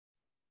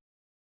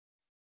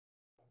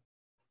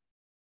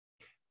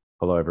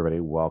Hello, everybody.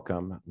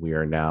 Welcome. We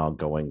are now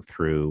going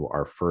through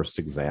our first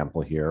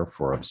example here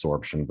for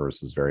absorption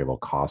versus variable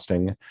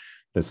costing.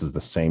 This is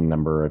the same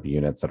number of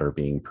units that are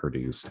being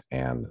produced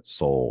and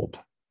sold.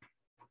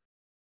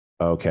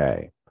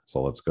 Okay,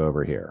 so let's go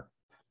over here.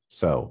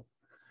 So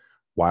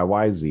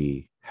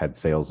YYZ had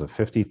sales of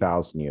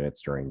 50,000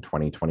 units during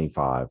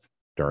 2025.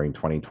 During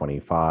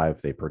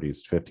 2025, they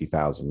produced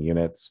 50,000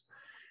 units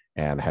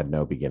and had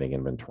no beginning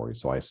inventory.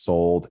 So I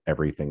sold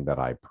everything that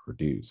I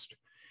produced.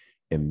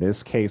 In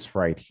this case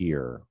right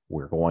here,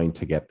 we're going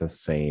to get the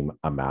same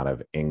amount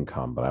of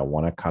income, but I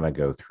want to kind of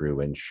go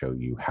through and show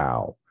you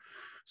how.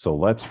 So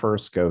let's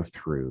first go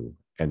through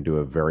and do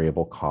a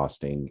variable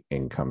costing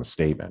income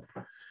statement.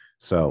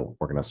 So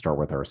we're going to start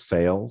with our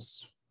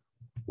sales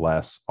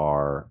less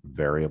our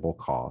variable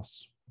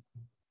costs.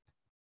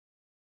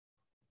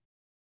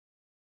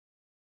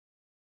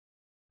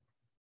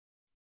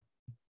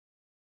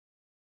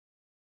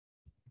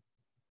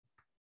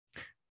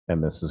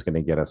 And this is going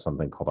to get us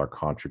something called our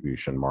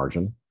contribution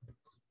margin,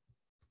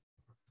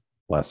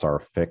 less our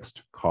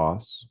fixed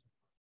costs.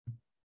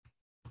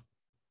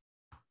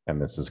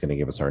 And this is going to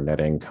give us our net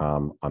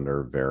income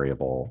under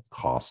variable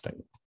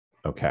costing.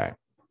 Okay.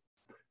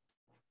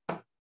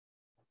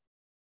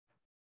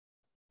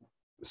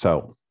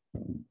 So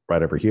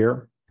right over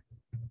here,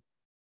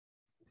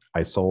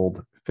 I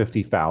sold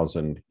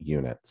 50,000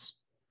 units.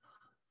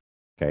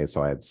 Okay,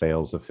 so I had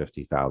sales of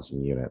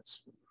 50,000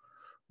 units.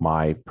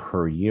 My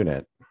per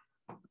unit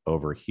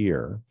over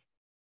here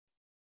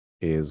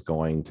is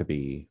going to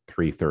be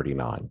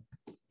 $339.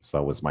 So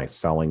that was my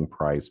selling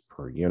price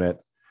per unit.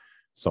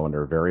 So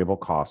under variable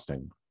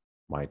costing,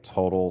 my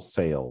total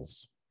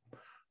sales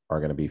are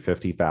going to be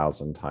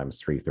 50,000 times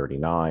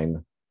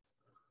 339,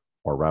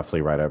 or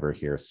roughly right over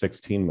here,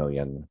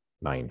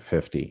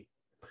 16,950,000.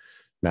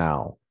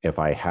 Now, if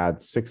I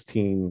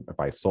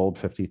sold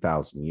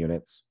 50,000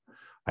 units,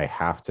 I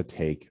have to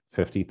take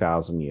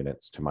 50,000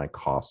 units to my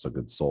cost of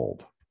goods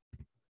sold.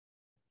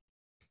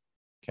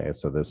 Okay,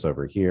 so this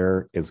over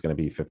here is going to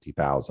be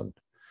 50,000.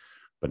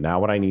 But now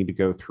what I need to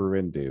go through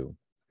and do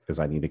is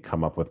I need to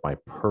come up with my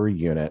per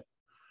unit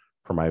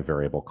for my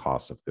variable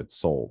cost of goods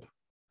sold.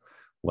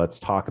 Let's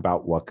talk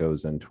about what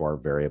goes into our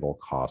variable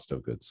cost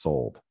of goods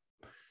sold.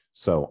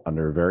 So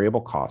under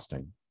variable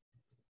costing,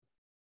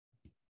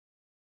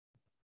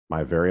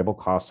 my variable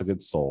cost of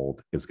goods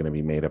sold is going to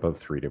be made up of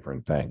three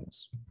different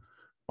things.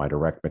 My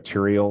direct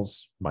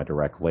materials, my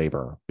direct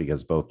labor,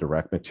 because both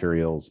direct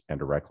materials and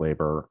direct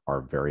labor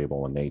are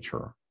variable in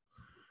nature.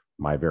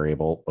 My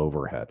variable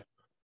overhead.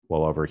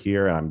 Well, over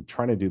here, I'm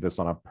trying to do this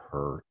on a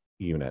per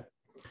unit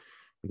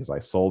because I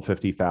sold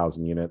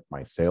 50,000 units.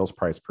 My sales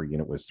price per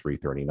unit was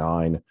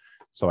 $339.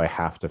 So I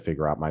have to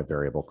figure out my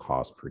variable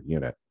cost per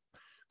unit.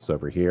 So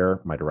over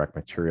here, my direct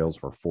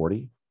materials were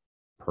 40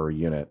 per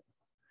unit.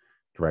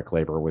 Direct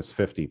labor was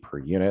 50 per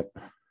unit.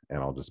 And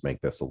I'll just make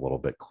this a little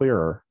bit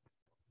clearer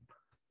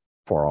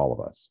for all of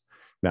us.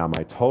 Now,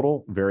 my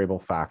total variable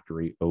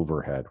factory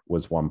overhead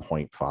was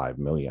 1.5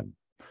 million,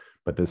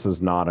 but this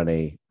is not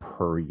a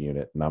per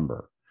unit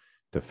number.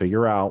 To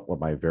figure out what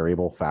my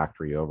variable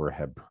factory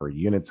overhead per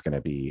unit is going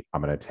to be,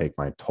 I'm going to take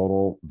my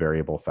total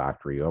variable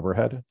factory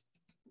overhead.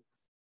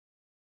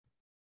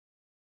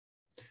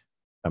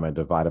 I'm going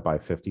to divide it by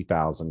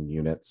 50,000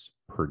 units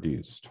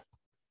produced.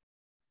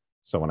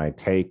 So when I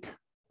take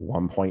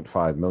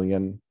 1.5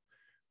 million,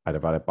 I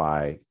divide it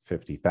by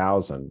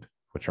 50,000,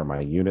 which are my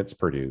units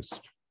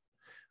produced,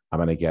 I'm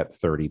going to get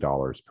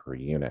 $30 per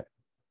unit.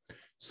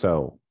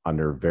 So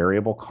under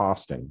variable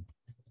costing,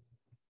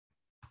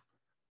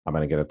 I'm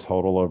going to get a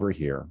total over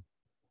here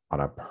on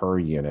a per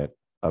unit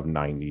of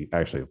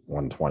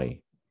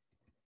 120.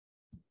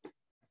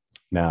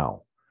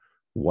 Now,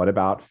 what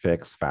about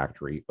fixed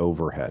factory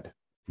overhead?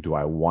 Do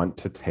I want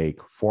to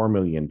take $4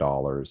 million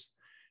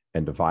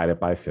and divide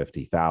it by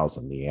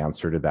 50,000? The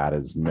answer to that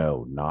is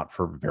no, not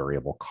for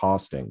variable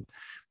costing.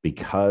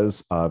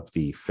 Because of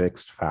the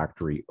fixed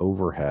factory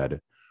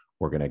overhead,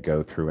 we're going to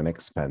go through and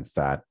expense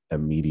that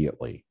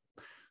immediately.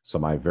 So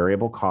my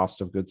variable cost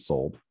of goods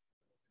sold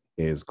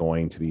is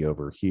going to be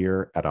over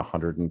here at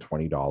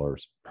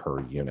 $120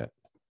 per unit.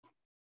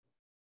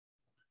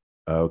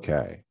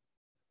 Okay,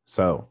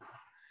 so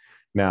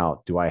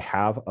now, do I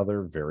have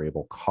other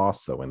variable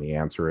costs though? And the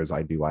answer is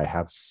I do. I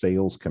have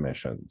sales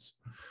commissions.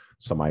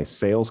 So my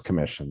sales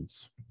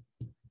commissions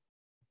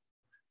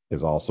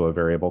is also a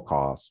variable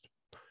cost.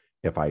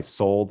 If I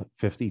sold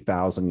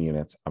 50,000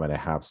 units, I'm going to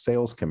have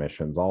sales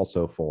commissions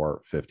also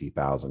for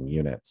 50,000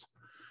 units.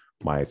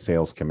 My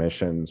sales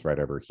commissions right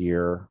over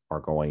here are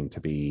going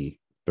to be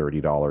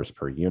 $30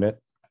 per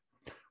unit,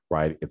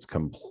 right? It's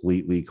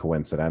completely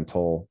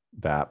coincidental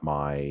that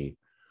my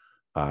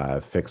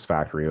fixed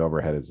factory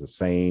overhead is the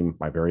same.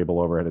 My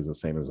variable overhead is the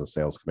same as the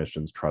sales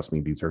commissions. Trust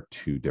me, these are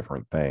two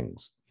different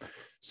things.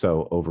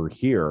 So over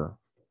here,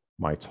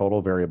 my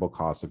total variable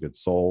cost of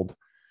goods sold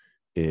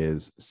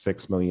is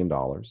 $6 million.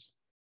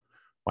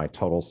 My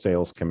total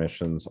sales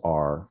commissions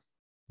are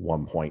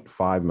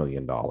 $1.5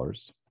 million.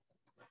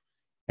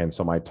 And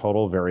so my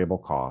total variable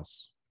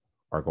costs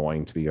are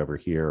going to be over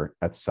here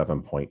at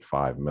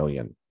 7.5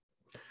 million.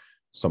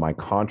 So my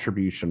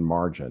contribution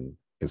margin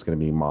is going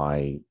to be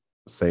my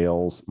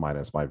sales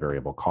minus my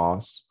variable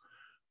costs,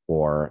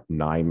 or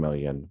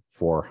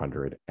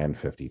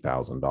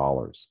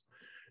 $9,450,000.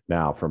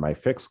 Now for my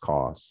fixed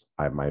costs,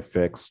 I have my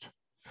fixed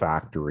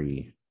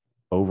factory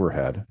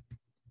overhead.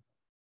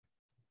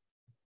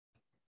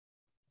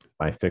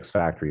 My fixed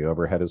factory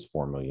overhead is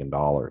 $4 million.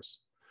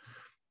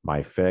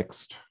 My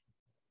fixed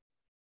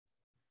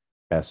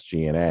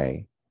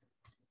SG&A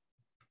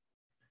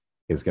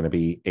is going to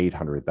be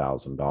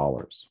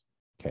 $800,000.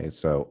 Okay,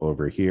 so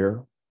over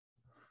here,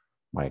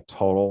 my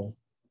total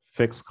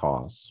fixed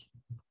costs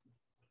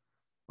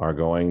are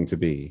going to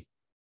be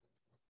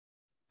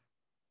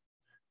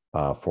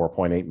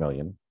 4.8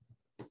 million.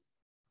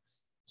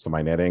 So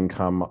my net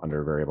income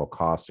under variable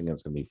costing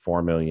is going to be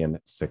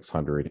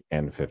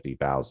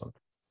 4,650,000.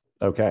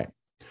 Okay,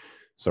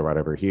 so right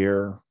over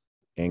here,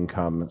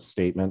 income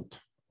statement,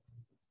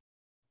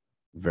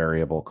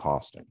 variable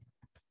costing.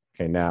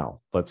 Okay,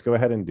 now let's go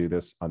ahead and do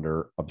this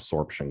under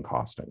absorption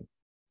costing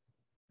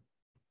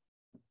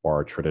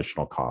or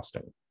traditional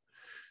costing.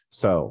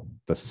 So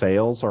the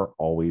sales are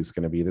always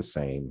going to be the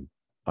same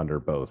under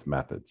both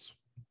methods.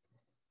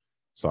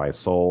 So I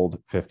sold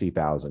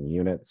 50,000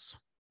 units.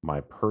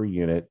 My per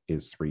unit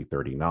is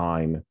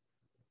 $339.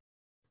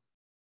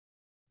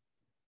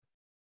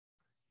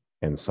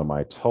 And so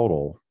my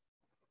total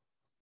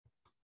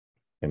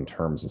in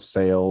terms of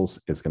sales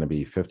is going to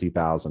be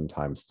 50,000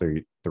 times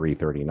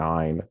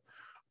 339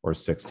 or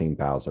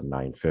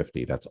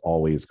 16,950. That's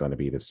always going to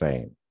be the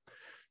same.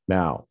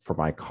 Now, for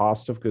my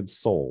cost of goods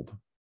sold,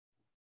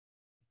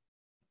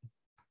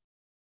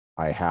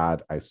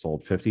 I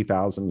sold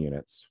 50,000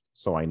 units,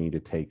 so I need to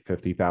take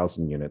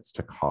 50,000 units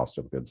to cost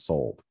of goods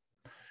sold.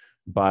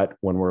 But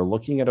when we're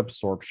looking at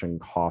absorption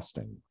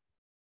costing,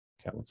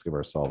 okay, let's give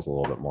ourselves a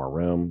little bit more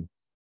room.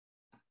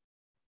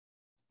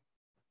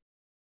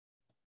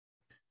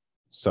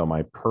 So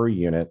my per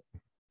unit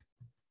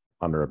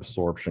under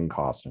absorption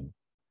costing,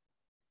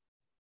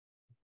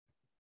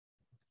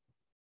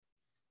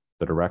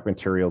 the direct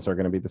materials are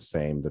going to be the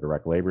same. The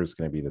direct labor is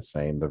going to be the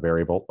same. The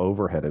variable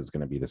overhead is going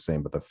to be the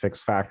same, but the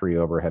fixed factory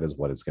overhead is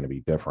what is going to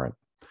be different.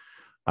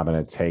 I'm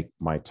going to take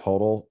my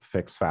total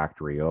fixed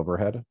factory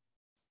overhead.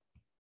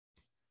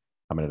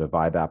 I'm going to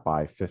divide that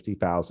by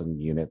 50,000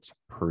 units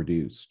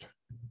produced.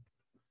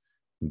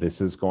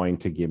 This is going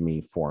to give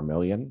me 4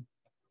 million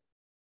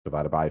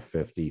divided by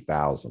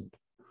 50,000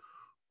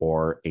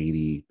 or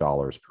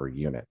 $80 per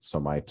unit. So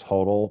my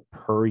total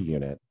per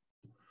unit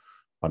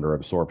under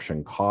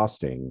absorption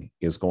costing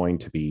is going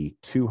to be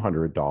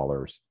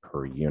 $200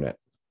 per unit.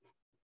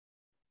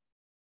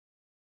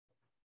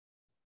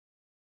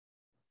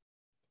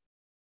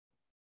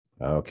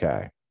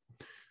 Okay,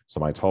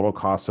 so my total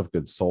cost of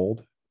goods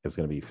sold is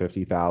going to be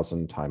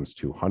 50,000 times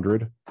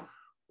 200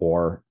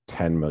 or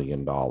 $10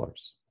 million.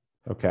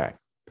 Okay,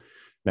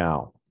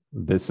 now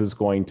this is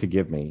going to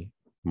give me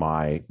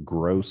my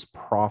gross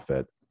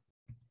profit,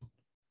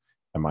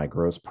 and my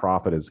gross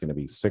profit is going to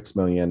be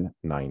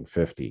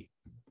 6,950,000.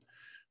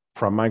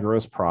 From my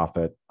gross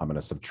profit, I'm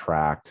going to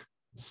subtract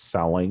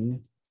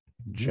selling,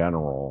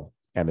 general,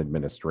 and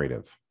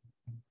administrative.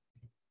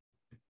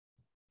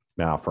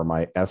 Now for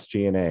my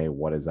SG&A,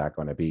 what is that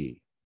going to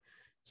be?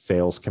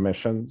 Sales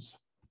commissions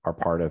are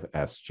part of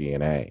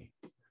SG&A.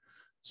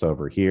 So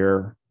over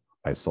here,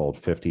 I sold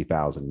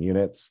 50,000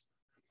 units.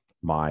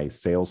 My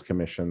sales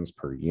commissions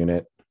per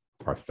unit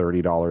are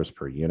 $30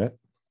 per unit.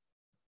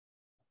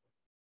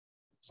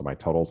 So my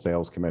total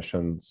sales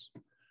commissions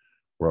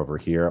were over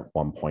here at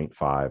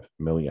 1.5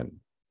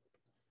 million.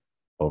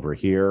 Over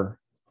here,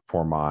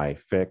 for my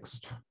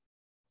fixed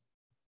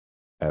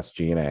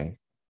SG&A,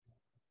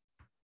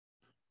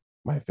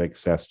 my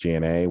fixed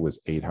SG&A was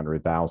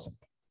 800,000.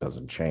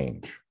 Doesn't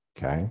change,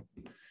 okay?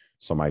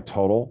 So my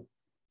total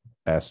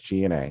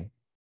SG&A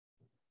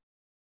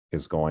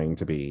is going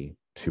to be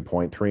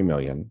 2.3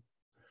 million.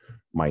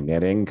 My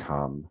net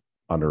income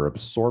under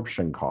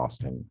absorption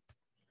costing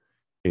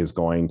is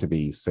going to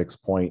be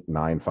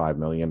 6.95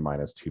 million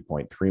minus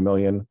 2.3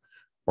 million,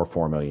 or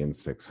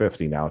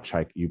 4,650,000. Now,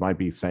 you might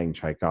be saying,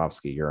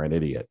 Tchaikovsky, you're an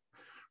idiot,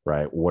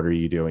 right? What are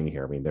you doing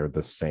here? I mean, they're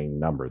the same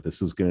number.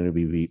 This is going to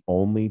be the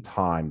only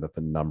time that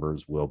the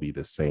numbers will be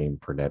the same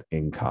for net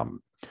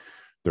income.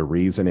 The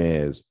reason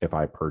is if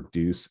I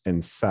produce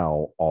and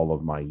sell all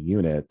of my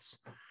units,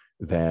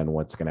 then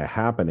what's going to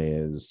happen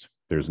is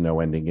there's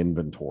no ending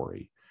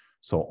inventory.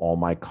 So all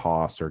my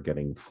costs are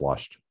getting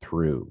flushed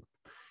through.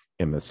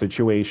 In the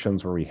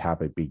situations where we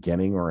have a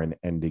beginning or an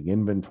ending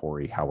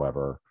inventory,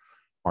 however,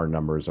 our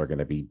numbers are going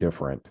to be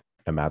different.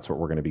 And that's what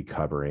we're going to be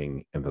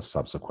covering in the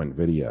subsequent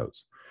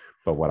videos.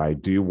 But what I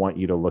do want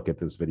you to look at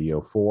this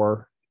video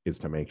for is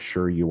to make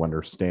sure you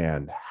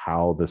understand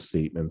how the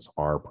statements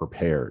are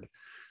prepared.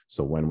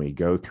 So when we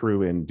go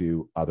through and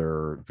do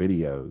other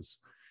videos,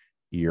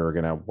 you're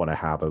going to want to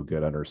have a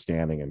good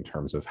understanding in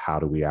terms of how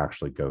do we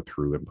actually go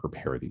through and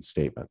prepare these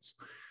statements.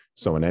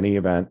 So in any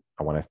event,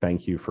 I want to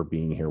thank you for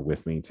being here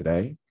with me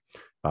today.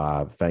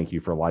 Thank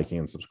you for liking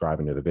and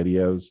subscribing to the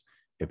videos.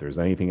 If there's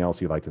anything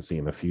else you'd like to see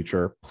in the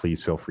future,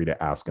 please feel free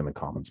to ask in the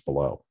comments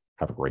below.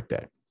 Have a great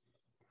day.